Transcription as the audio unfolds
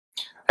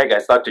Hey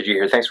guys, Dr. G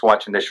here. Thanks for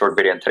watching this short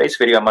video. In today's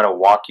video, I'm going to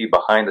walk you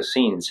behind the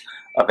scenes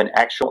of an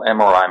actual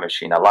MRI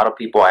machine. A lot of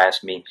people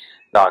ask me,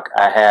 Doc,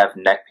 I have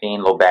neck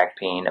pain, low back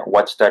pain.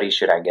 What study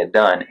should I get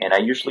done? And I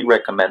usually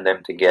recommend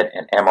them to get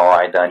an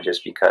MRI done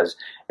just because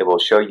it will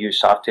show you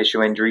soft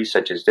tissue injuries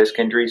such as disc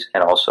injuries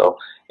and also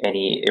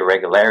any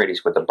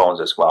irregularities with the bones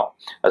as well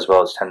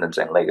as tendons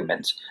and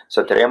ligaments.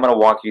 So today I'm going to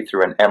walk you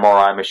through an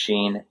MRI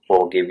machine.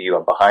 We'll give you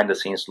a behind the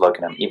scenes look,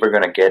 and I'm even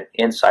going to get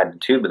inside the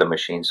tube of the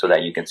machine so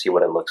that you can see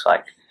what it looks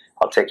like.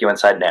 I'll take you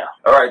inside now.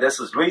 All right,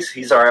 this is Luis.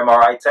 He's our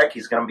MRI tech.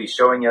 He's going to be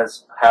showing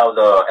us how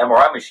the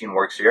MRI machine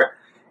works here.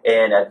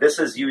 And this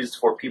is used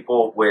for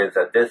people with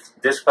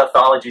disc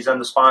pathologies in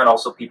the spine,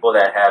 also people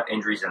that have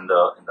injuries in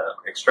the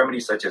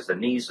extremities, such as the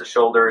knees, the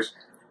shoulders,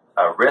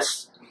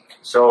 wrists.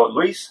 So,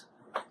 Luis,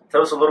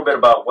 tell us a little bit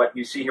about what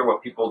you see here,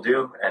 what people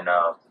do. And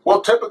well,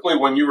 typically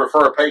when you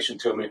refer a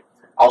patient to me,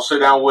 I'll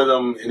sit down with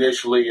them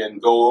initially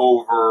and go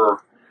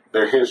over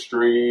their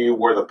history,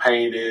 where the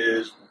pain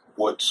is,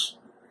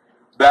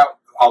 that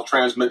I'll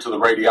transmit to the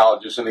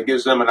radiologist, and it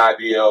gives them an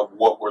idea of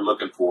what we're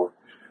looking for.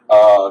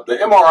 The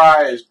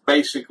MRI is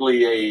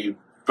basically a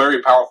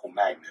very powerful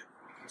magnet.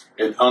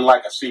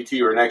 Unlike a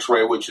CT or an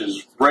X-ray, which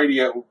is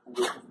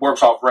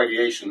works off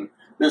radiation,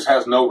 this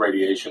has no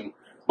radiation.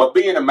 But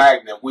being a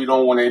magnet, we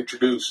don't want to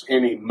introduce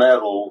any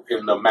metal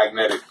in the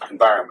magnetic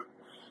environment.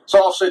 So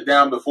I'll sit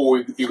down before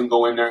we even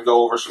go in there and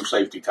go over some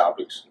safety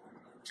topics.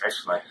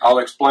 Excellent. I'll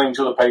explain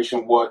to the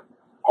patient what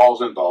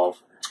all's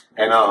involved,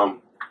 and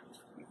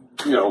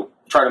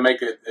try to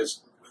make it as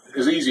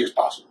easy as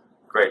possible.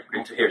 Great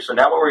to hear. So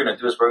now what we're going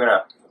to do is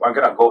I'm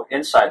going to go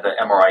inside the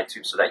MRI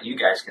tube so that you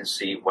guys can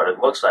see what it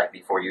looks like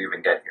before you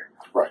even get here.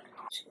 Right.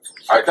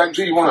 All right, Dr.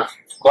 G, you want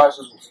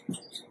glasses?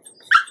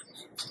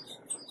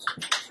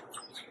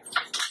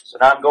 So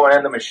now I'm going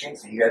in the machine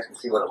so you guys can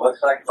see what it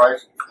looks like. Right.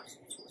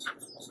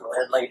 Go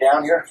ahead and lay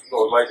down here.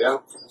 Go lay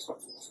down.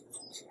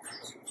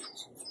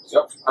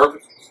 Yep,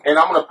 perfect. And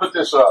I'm going to put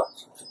this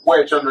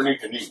wedge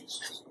underneath your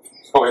knees.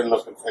 Go ahead and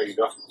look. There you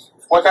go.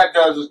 What that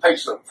does is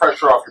takes the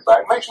pressure off your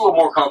back, makes you a little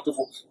more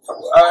comfortable.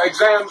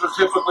 Exams are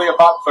typically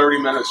about 30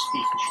 minutes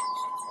each.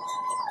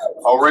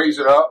 I'll raise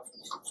it up.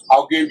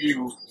 I'll give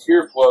you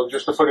earplugs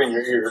just to put in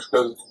your ears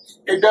because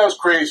it does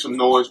create some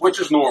noise, which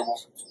is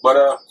normal,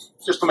 but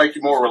just to make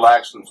you more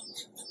relaxed.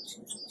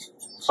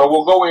 So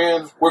we'll go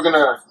in. We're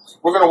gonna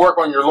work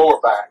on your lower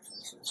back.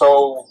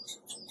 So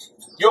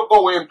you'll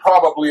go in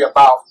probably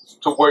about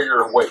to where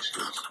your waist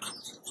is.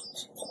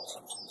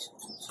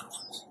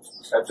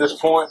 At this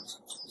point,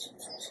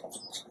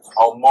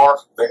 I'll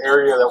mark the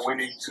area that we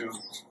need to,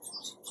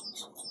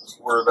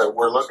 that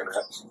we're looking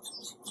at.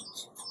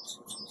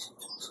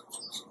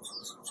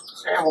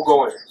 And we'll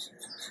go in.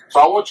 So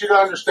I want you to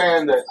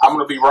understand that I'm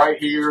going to be right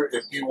here.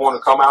 If you want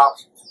to come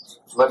out,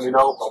 let me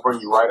know. I'll bring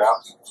you right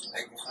out.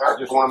 I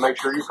just want to make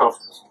sure you're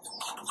comfortable.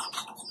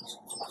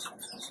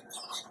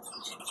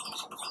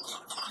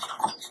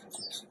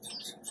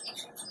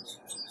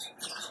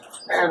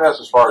 And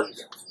that's as far as you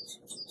go.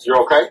 You're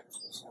okay?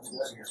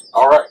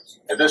 All right.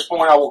 At this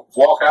point, I will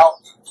walk out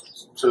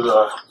to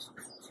the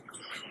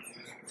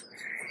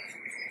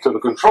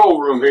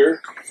control room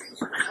here,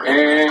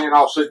 and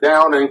I'll sit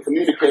down and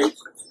communicate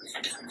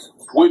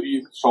with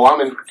you. So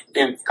I'm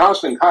in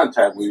constant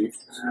contact with you.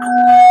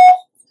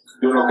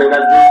 Doing okay,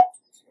 Dr.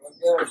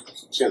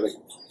 G?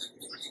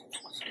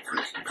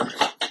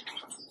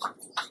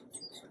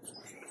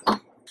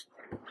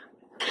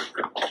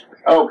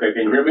 Okay,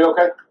 can you hear me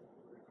okay?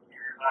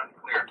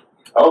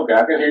 Okay,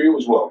 I can hear you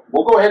as well.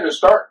 We'll go ahead and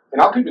start,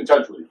 and I'll keep in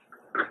touch with you.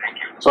 Thank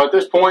you. So at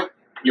this point,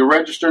 you're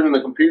registered in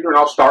the computer, and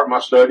I'll start my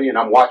study, and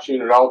I'm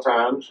watching at all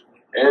times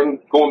and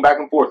going back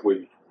and forth with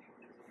you.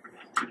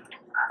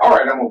 All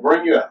right, I'm going to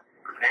bring you out.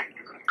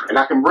 And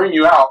I can bring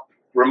you out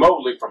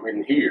remotely from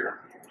in here,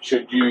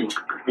 should you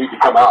need to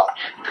come out.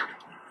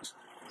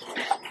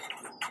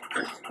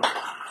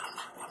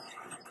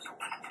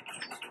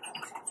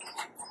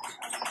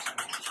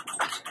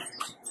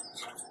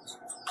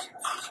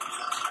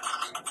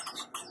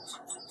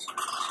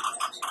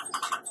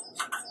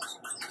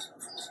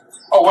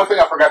 Oh, one thing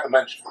I forgot to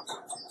mention.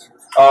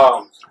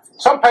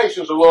 Some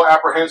patients are a little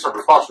apprehensive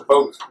or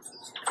claustrophobic.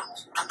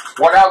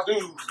 What I'll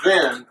do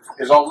then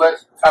is I've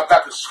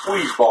got the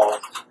squeeze ball,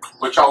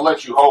 which I'll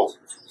let you hold.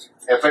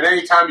 If at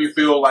any time you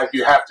feel like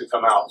you have to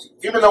come out,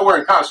 even though we're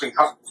in constant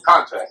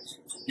contact,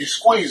 you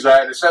squeeze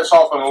that, it sets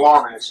off an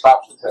alarm, and it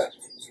stops the test.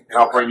 And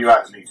I'll bring you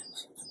out immediately.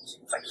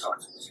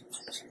 Excellent.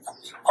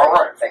 All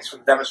right. Thanks for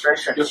the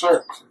demonstration. Yes,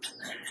 sir.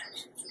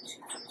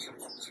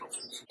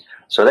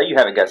 So there you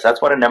have it, guys. That's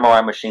what an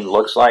MRI machine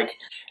looks like.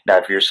 Now,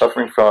 if you're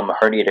suffering from a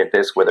herniated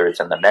disc, whether it's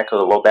in the neck or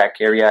the low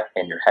back area,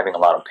 and you're having a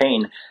lot of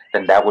pain,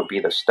 then that would be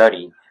the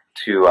study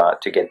to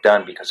get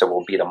done, because it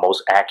will be the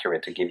most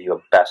accurate to give you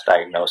a best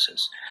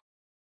diagnosis.